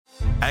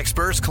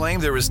Experts claim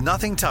there is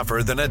nothing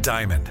tougher than a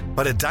diamond.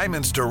 But at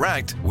Diamonds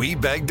Direct, we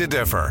beg to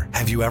differ.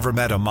 Have you ever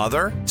met a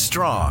mother?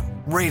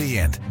 Strong,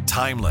 radiant,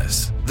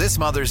 timeless. This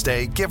Mother's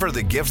Day, give her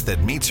the gift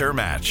that meets her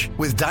match.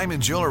 With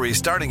diamond jewelry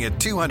starting at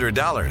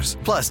 $200.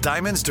 Plus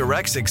Diamonds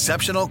Direct's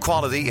exceptional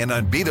quality and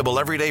unbeatable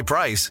everyday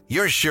price,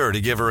 you're sure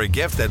to give her a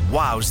gift that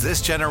wows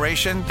this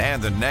generation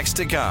and the next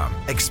to come.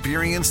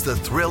 Experience the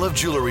thrill of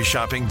jewelry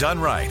shopping done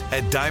right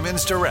at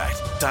Diamonds Direct.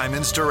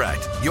 Diamonds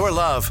Direct. Your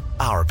love,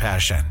 our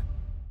passion.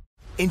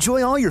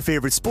 Enjoy all your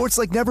favorite sports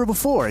like never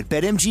before at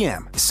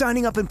BetMGM.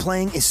 Signing up and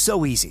playing is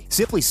so easy.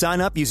 Simply sign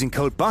up using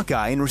code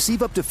Buckeye and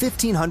receive up to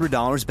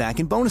 $1,500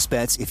 back in bonus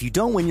bets if you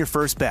don't win your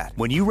first bet.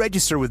 When you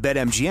register with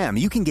BetMGM,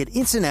 you can get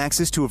instant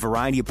access to a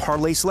variety of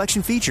parlay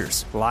selection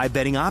features, live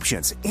betting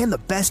options, and the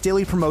best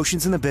daily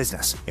promotions in the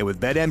business. And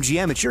with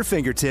BetMGM at your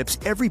fingertips,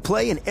 every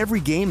play and every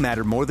game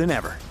matter more than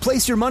ever.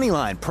 Place your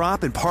moneyline,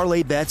 prop, and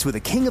parlay bets with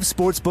the king of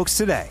sportsbooks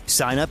today.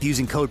 Sign up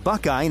using code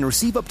Buckeye and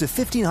receive up to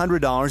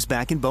 $1,500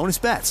 back in bonus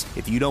bets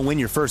if you don't win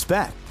your first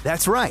bet.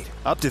 That's right,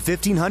 up to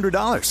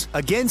 $1,500.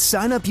 Again,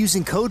 sign up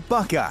using code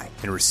Buckeye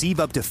and receive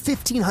up to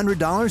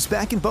 $1,500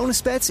 back in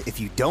bonus bets if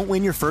you don't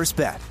win your first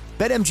bet.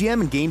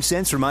 BetMGM and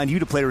GameSense remind you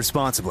to play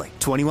responsibly.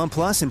 21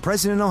 plus and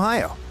present in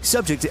Ohio.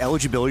 Subject to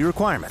eligibility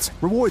requirements.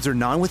 Rewards are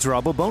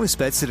non-withdrawable bonus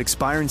bets that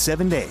expire in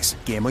 7 days.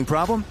 Gambling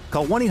problem?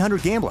 Call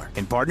 1-800-GAMBLER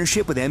in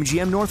partnership with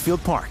MGM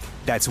Northfield Park.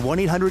 That's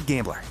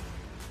 1-800-GAMBLER.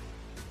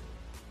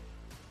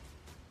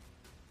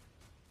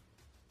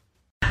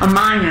 A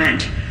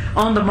monument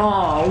on the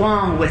mall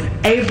along with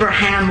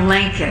Abraham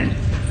Lincoln,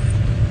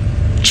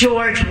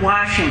 George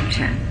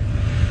Washington,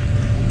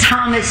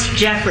 Thomas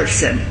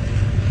Jefferson,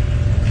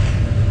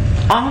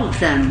 all of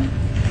them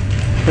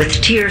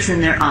with tears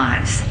in their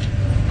eyes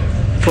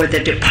for the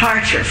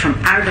departure from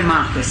our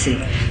democracy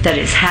that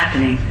is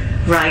happening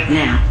right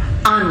now,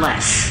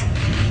 unless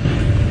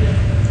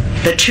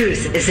the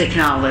truth is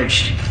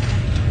acknowledged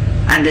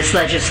and this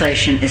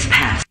legislation is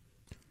passed.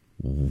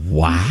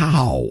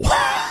 Wow.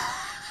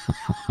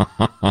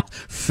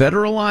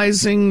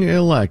 Federalizing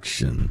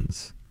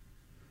elections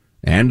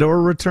and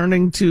or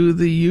returning to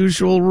the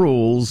usual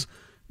rules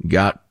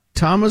got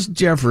Thomas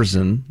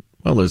Jefferson,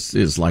 well,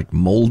 is like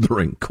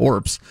moldering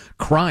corpse,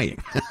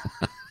 crying.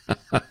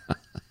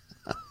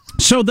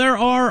 So there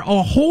are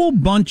a whole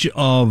bunch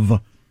of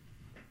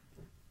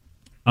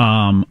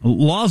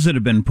laws that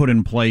have been put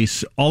in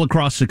place all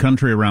across the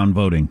country around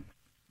voting.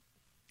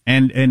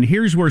 And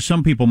here's where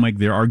some people make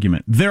their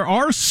argument. There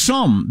are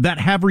some that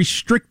have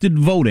restricted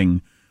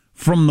voting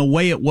from the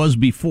way it was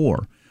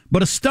before.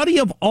 But a study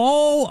of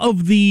all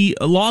of the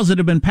laws that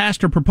have been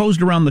passed or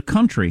proposed around the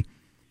country,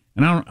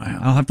 and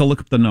I'll have to look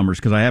up the numbers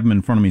because I have them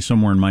in front of me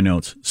somewhere in my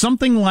notes.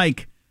 Something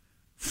like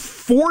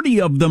 40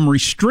 of them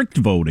restrict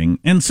voting,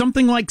 and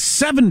something like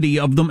 70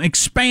 of them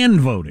expand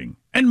voting.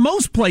 And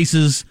most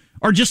places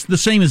are just the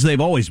same as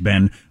they've always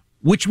been,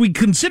 which we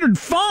considered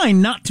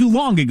fine not too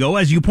long ago,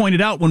 as you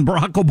pointed out, when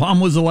Barack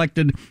Obama was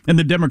elected and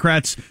the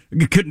Democrats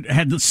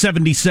had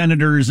 70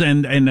 senators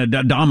and a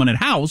dominant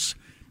House.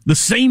 The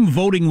same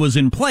voting was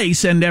in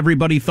place, and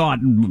everybody thought,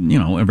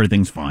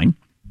 everything's fine.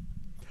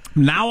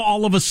 Now,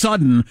 all of a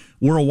sudden,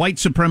 we're a white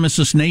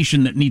supremacist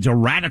nation that needs a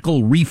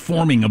radical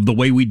reforming of the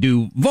way we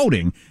do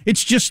voting.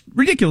 It's just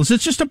ridiculous.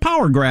 It's just a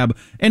power grab,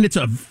 and it's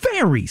a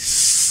very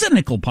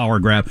cynical power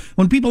grab.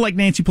 When people like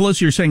Nancy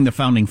Pelosi are saying the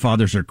Founding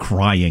Fathers are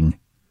crying.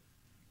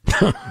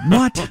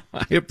 What?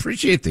 I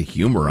appreciate the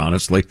humor,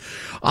 honestly.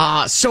 They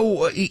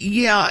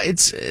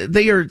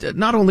are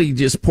not only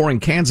just pouring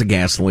cans of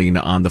gasoline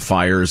on the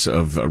fires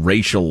of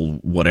racial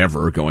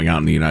whatever going on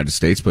in the United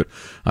States, but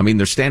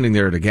they're standing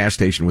there at a gas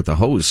station with a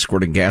hose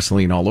squirting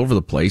gasoline all over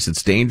the place.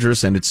 It's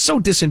dangerous and it's so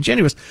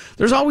disingenuous.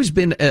 There's always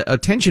been a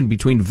tension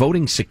between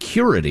voting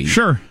security.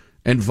 Sure.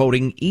 And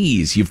voting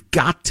ease. You've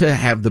got to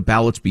have the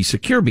ballots be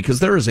secure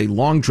because there is a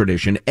long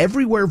tradition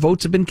everywhere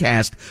votes have been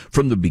cast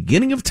from the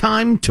beginning of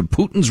time to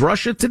Putin's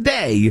Russia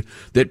today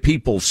that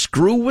people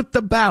screw with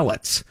the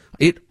ballots.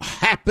 It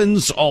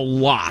happens a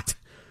lot.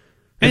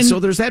 And so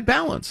there's that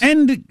balance.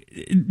 And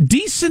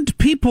decent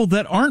people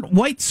that aren't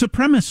white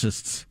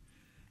supremacists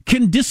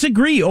can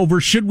disagree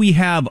over should we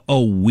have a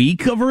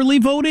week of early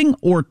voting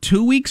or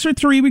 2 weeks or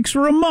 3 weeks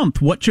or a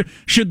month? What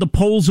should the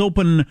polls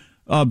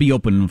be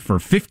open for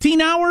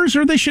 15 hours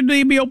or should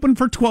they be open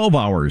for 12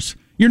 hours?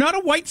 You're not a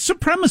white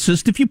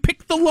supremacist if you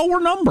pick the lower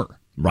number.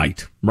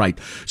 Right.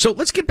 So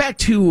let's get back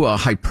to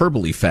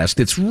Hyperbole Fest.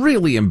 It's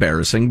really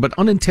embarrassing, but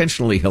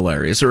unintentionally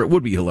hilarious, or it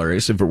would be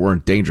hilarious if it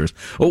weren't dangerous.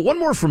 Well, one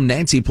more from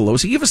Nancy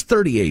Pelosi. Give us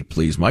 38,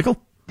 please,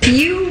 Michael. If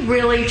you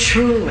really,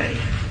 truly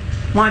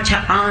want to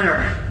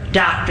honor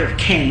Dr.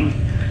 King,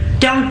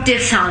 don't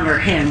dishonor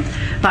him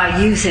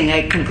by using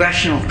a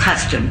congressional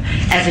custom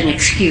as an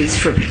excuse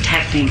for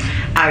protecting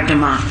our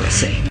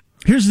democracy.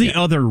 Here's the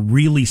other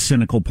really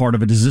cynical part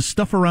of it is this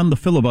stuff around the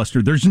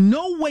filibuster. There's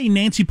no way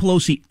Nancy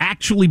Pelosi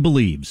actually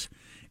believes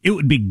it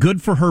would be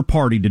good for her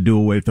party to do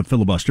away with the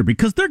filibuster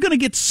because they're going to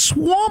get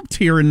swamped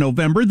here in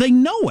November. They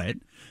know it.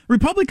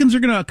 Republicans are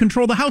going to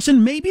control the House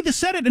and maybe the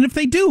Senate. And if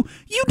they do,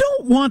 you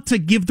don't want to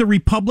give the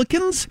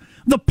Republicans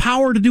the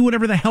power to do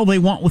whatever the hell they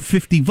want with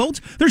 50 votes.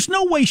 There's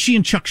no way she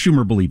and Chuck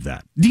Schumer believe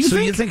that. Do you think?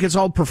 So you think it's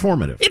all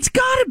performative? It's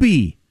got to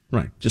be.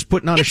 Right. Just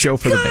putting on a show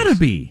for the base. It's got to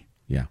be.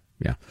 Yeah,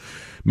 yeah.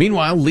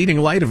 Meanwhile, leading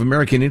light of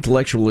American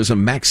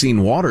intellectualism,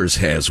 Maxine Waters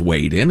has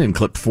weighed in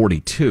clip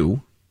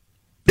 42.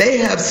 They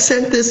have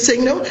sent this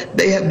signal.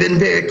 They have been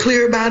very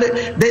clear about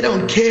it. They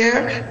don't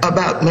care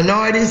about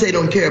minorities. They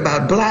don't care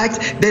about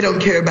blacks. They don't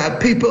care about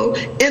people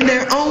in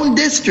their own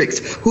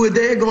districts who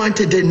they're going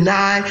to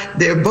deny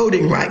their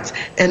voting rights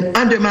and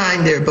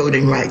undermine their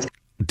voting rights.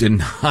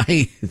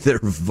 Deny their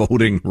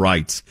voting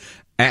rights.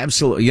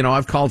 Absolutely. You know,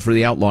 I've called for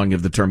the outlawing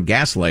of the term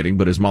gaslighting,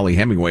 but as Molly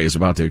Hemingway is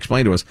about to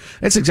explain to us,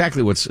 that's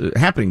exactly what's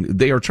happening.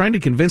 They are trying to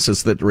convince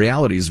us that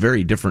reality is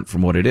very different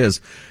from what it is,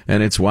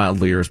 and it's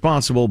wildly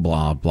irresponsible,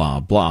 blah,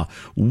 blah, blah.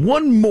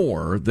 One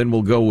more, then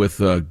we'll go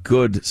with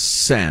good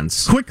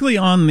sense. Quickly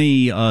on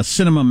the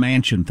Sinema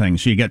Manchin thing.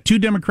 So you got 2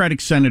 Democratic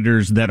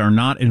senators that are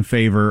not in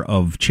favor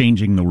of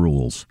changing the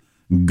rules.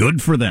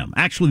 Good for them.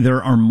 Actually,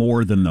 there are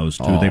more than those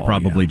 2. They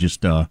probably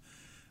just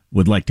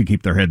would like to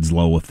keep their heads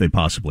low if they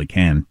possibly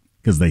can,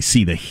 because they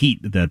see the heat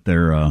that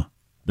their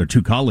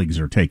 2 colleagues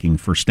are taking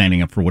for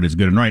standing up for what is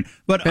good and right.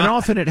 But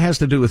often it has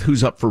to do with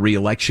who's up for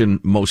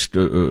re-election most,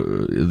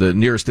 the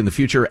nearest in the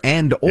future,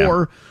 and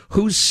or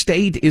whose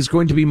state is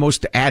going to be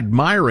most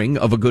admiring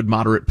of a good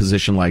moderate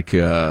position like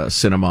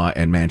Sinema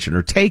and Manchin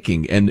are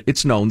taking. And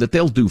it's known that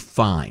they'll do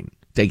fine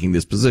taking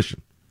this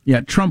position. Yeah,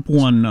 Trump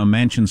won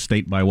Manchin's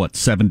state by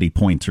 70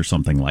 points or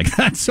something like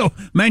that. So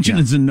Manchin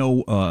is in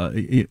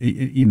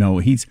no,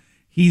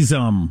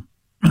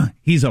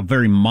 he's a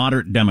very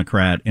moderate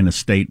Democrat in a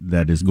state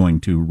that is going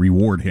to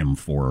reward him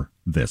for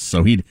this.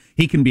 So he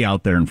can be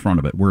out there in front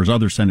of it, whereas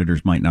other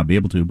senators might not be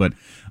able to. But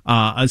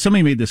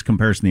somebody made this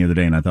comparison the other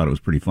day, and I thought it was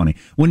pretty funny.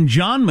 When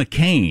John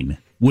McCain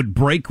would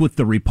break with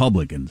the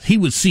Republicans, he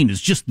was seen as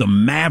just the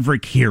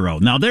maverick hero.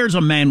 Now, there's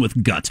a man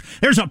with guts.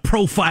 There's a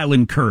profile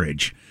in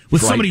courage.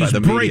 With somebody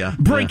who's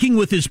breaking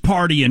with his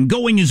party and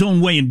going his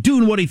own way and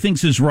doing what he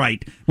thinks is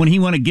right when he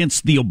went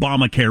against the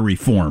Obamacare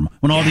reform,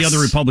 when all the other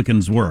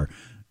Republicans were.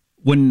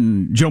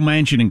 When Joe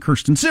Manchin and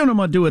Kyrsten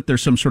Sinema do it,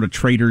 there's some sort of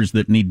traitors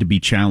that need to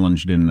be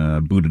challenged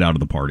and booted out of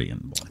the party.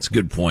 That's a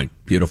good point.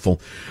 Beautiful.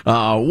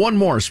 One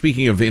more.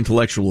 Speaking of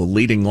intellectual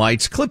leading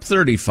lights, clip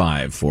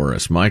 35 for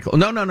us, Michael.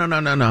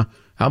 No.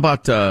 How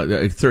about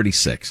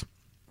 36?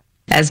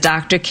 As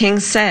Dr. King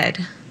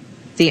said,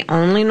 the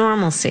only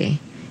normalcy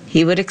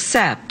he would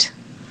accept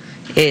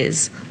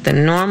is the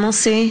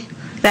normalcy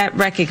that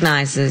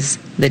recognizes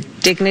the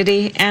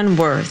dignity and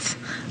worth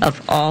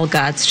of all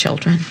God's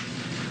children.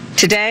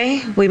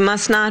 Today, we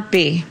must not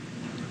be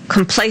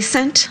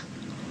complacent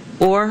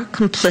or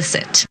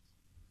complicit.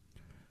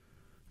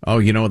 Oh,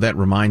 you know, that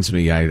reminds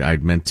me, I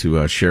meant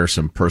to share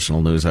some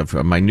personal news.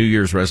 My New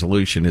Year's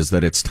resolution is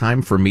that it's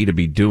time for me to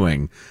be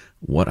doing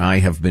what I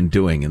have been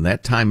doing, and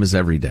that time is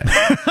every day.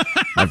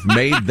 I've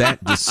made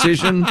that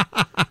decision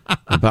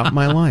about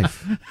my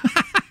life.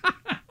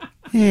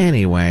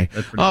 Anyway,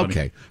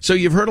 okay. So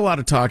you've heard a lot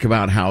of talk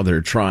about how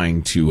they're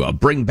trying to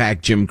bring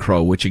back Jim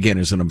Crow, which again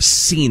is an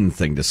obscene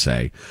thing to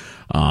say.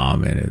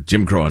 And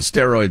Jim Crow on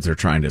steroids. They're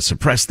trying to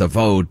suppress the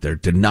vote. They're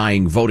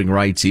denying voting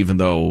rights, even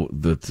though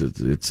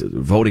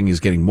voting is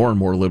getting more and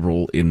more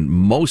liberal in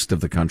most of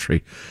the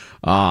country.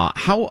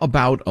 How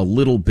about a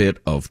little bit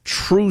of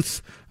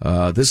truth?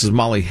 This is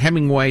Molly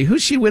Hemingway.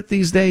 Who's she with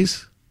these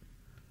days?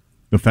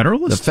 The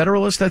Federalist? The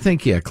Federalist, I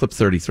think. Yeah, clip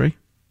 33.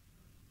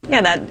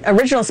 Yeah, that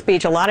original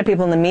speech, a lot of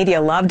people in the media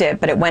loved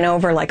it, but it went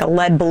over like a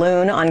lead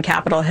balloon on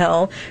Capitol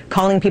Hill,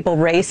 calling people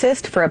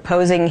racist for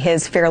opposing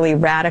his fairly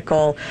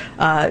radical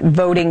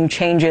voting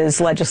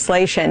changes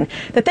legislation.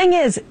 The thing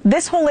is,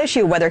 this whole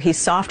issue, whether he's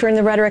softer in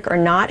the rhetoric or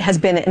not, has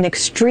been an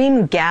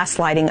extreme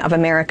gaslighting of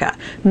America.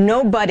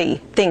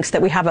 Nobody thinks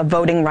that we have a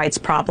voting rights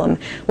problem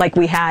like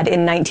we had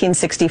in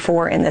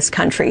 1964 in this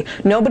country.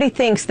 Nobody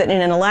thinks that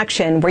in an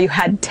election where you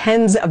had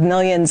tens of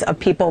millions of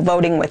people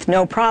voting with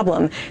no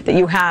problem, that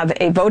you have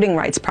a voting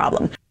rights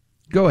problem.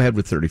 Go ahead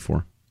with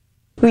 34.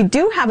 We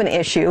do have an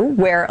issue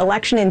where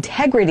election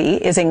integrity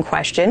is in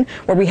question,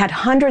 where we had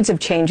hundreds of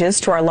changes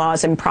to our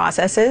laws and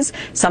processes,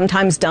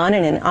 sometimes done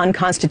in an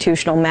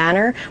unconstitutional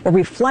manner, where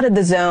we flooded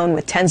the zone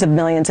with tens of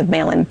millions of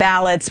mail-in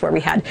ballots, where we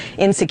had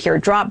insecure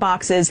drop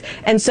boxes.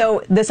 And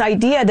so this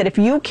idea that if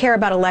you care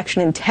about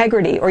election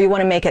integrity or you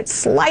want to make it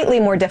slightly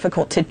more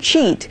difficult to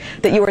cheat,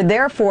 that you are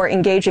therefore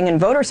engaging in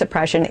voter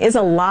suppression is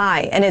a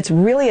lie. And it's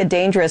really a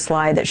dangerous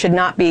lie that should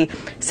not be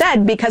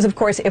said because, of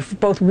course, if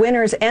both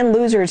winners and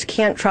losers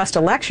can't trust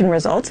election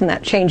results, and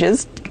that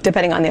changes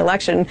depending on the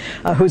election,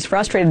 who's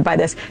frustrated by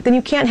this, then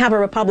you can't have a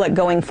republic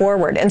going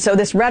forward. And so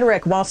this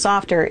rhetoric, while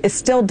softer, is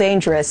still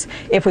dangerous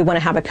if we want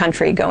to have a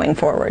country going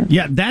forward.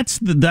 Yeah, that's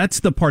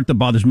the part that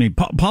bothers me.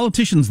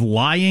 Politicians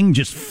lying,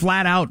 just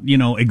flat out,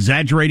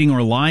 exaggerating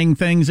or lying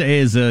things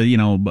is,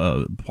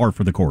 par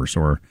for the course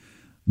or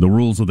the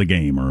rules of the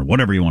game or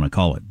whatever you want to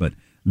call it. But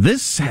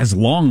This has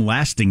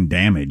long-lasting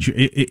damage.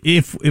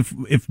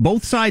 If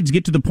both sides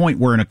get to the point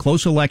where in a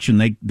close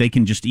election they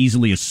can just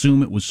easily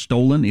assume it was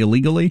stolen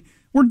illegally,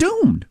 we're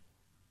doomed.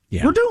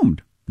 Yeah. We're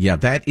doomed. Yeah,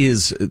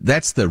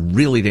 that's the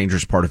really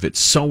dangerous part of it,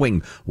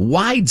 sowing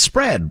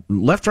widespread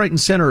left, right, and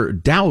center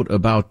doubt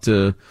about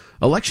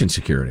election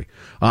security.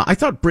 I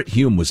thought Brit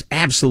Hume was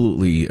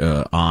absolutely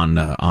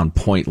on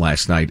point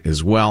last night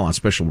as well on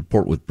Special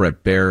Report with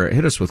Bret Baier.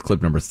 Hit us with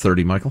clip number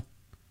 30, Michael.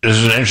 This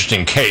is an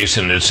interesting case,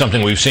 and it's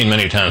something we've seen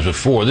many times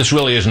before. This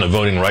really isn't a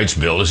voting rights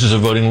bill. This is a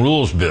voting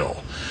rules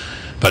bill.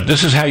 But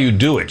this is how you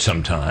do it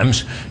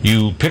sometimes.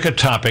 You pick a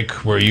topic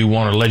where you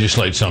want to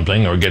legislate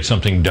something or get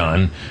something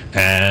done,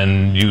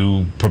 and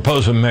you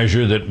propose a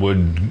measure that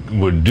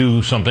would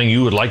do something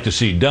you would like to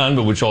see done,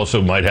 but which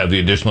also might have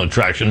the additional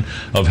attraction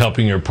of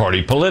helping your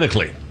party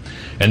politically.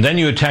 And then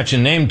you attach a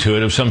name to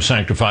it of some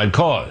sanctified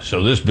cause.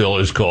 So this bill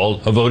is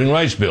called a voting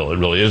rights bill. It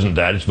really isn't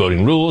that. It's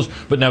voting rules,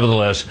 but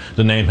nevertheless,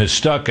 the name has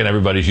stuck and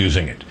everybody's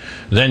using it.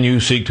 Then you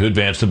seek to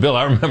advance the bill.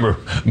 I remember,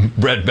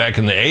 Brett, back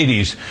in the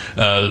 80s,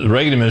 the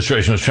Reagan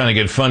administration was trying to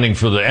get funding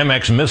for the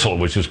MX missile,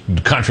 which is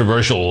a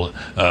controversial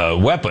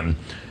weapon.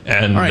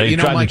 And right, they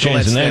tried to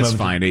change the name. That's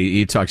fine.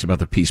 He talks about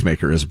the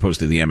Peacemaker as opposed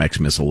to the MX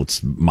missile.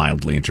 It's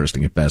mildly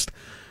interesting at best.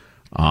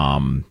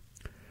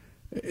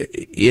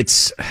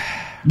 It's...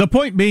 The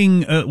point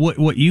being,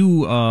 what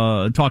you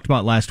talked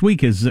about last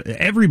week is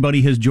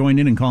everybody has joined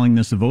in calling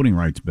this a voting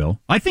rights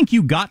bill. I think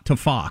you got to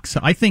Fox.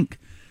 I think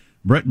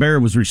Bret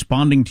Baier was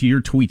responding to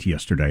your tweet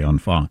yesterday on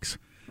Fox.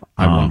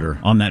 I wonder.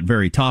 On that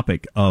very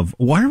topic of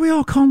why are we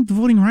all calling it the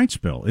voting rights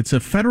bill? It's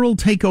a federal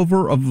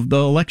takeover of the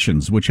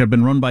elections, which have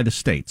been run by the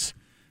states.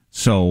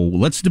 So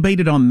let's debate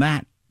it on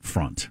that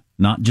front,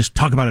 not just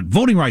talk about it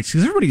voting rights,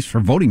 because everybody's for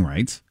voting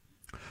rights.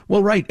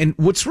 Well, right. And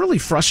what's really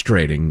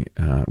frustrating,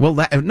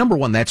 number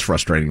one, that's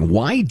frustrating.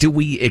 Why do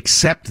we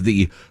accept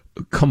the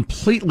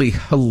completely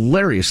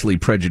hilariously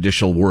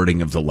prejudicial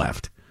wording of the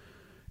left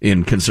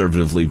in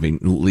conservative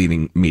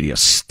leading media?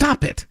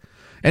 Stop it.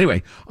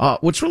 Anyway,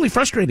 what's really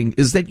frustrating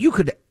is that you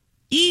could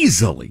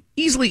easily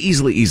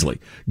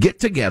get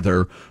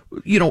together,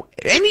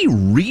 any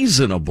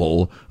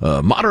reasonable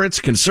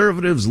moderates,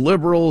 conservatives,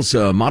 liberals,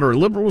 moderate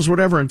liberals,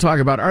 whatever, and talk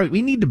about, all right,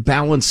 we need to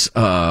balance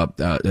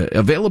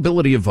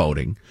availability of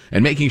voting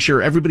and making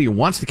sure everybody who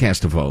wants to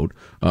cast a vote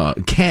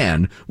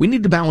can. We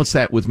need to balance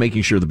that with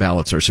making sure the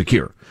ballots are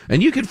secure.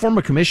 And you could form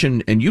a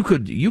commission, and you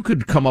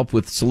could come up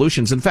with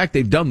solutions. In fact,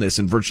 they've done this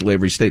in virtually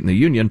every state in the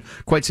union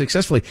quite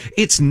successfully.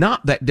 It's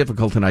not that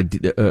difficult an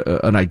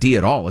idea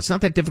at all. It's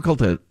not that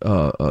difficult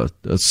a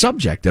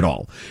subject at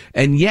all.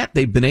 And yet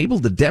they've been able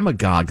to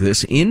demagogue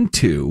this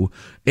into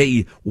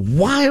a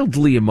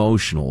wildly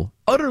emotional,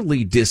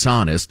 utterly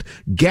dishonest,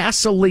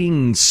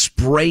 gasoline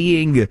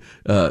spraying,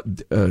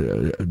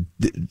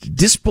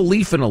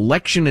 disbelief in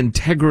election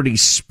integrity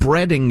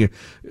spreading,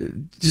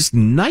 just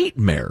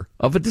nightmare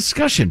of a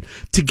discussion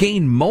to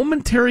gain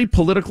momentary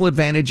political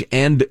advantage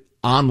and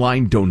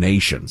online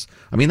donations.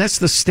 I mean, that's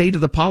the state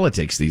of the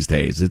politics these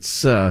days.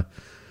 It's, I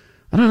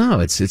don't know.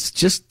 It's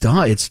just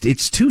dumb.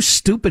 It's two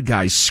stupid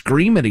guys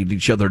screaming at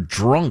each other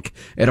drunk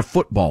at a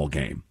football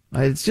game.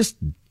 It's just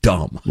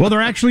dumb. Well,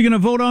 they're actually going to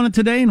vote on it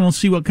today, and we'll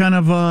see what kind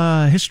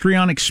of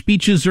histrionic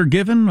speeches are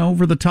given,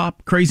 over the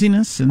top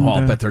craziness. And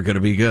I'll bet they're going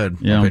to be good.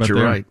 Yeah, I bet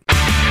you're right.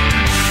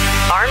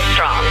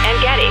 Armstrong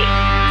and Getty.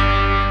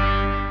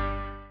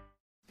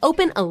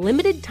 Open a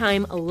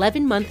limited-time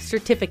 11-month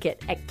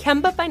certificate at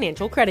Kemba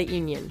Financial Credit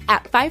Union.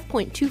 At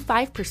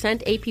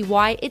 5.25%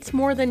 APY, it's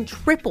more than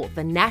triple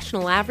the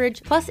national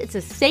average, plus it's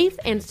a safe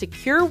and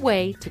secure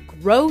way to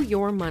grow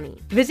your money.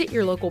 Visit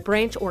your local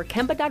branch or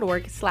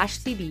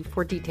kemba.org/cb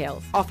for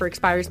details. Offer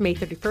expires May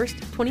 31st,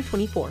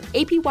 2024.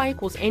 APY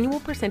equals annual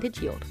percentage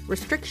yield.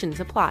 Restrictions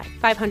apply.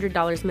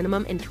 $500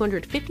 minimum and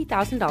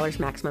 $250,000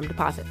 maximum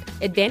deposit.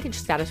 Advantage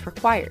status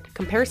required.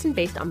 Comparison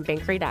based on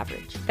bank rate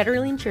average.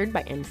 Federally insured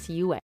by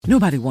NCUA.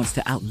 Nobody wants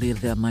to outlive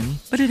their money,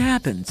 but it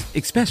happens,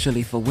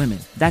 especially for women.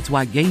 That's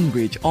why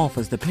Gainbridge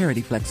offers the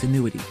Parity Flex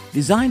annuity,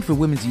 designed for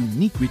women's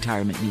unique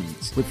retirement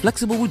needs, with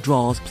flexible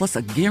withdrawals plus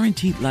a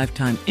guaranteed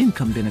lifetime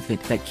income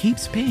benefit that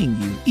keeps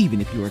paying you even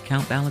if your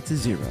account balance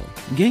is zero.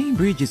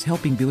 Gainbridge is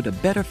helping build a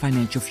better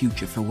financial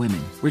future for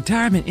women.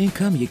 Retirement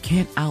income you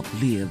can't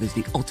outlive is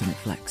the ultimate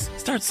flex.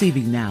 Start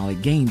saving now at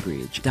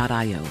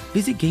Gainbridge.io.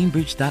 Visit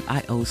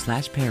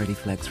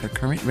Gainbridge.io/ParityFlex for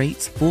current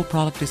rates, full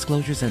product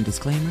disclosures and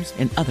disclaimers,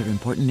 and other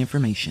important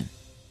information.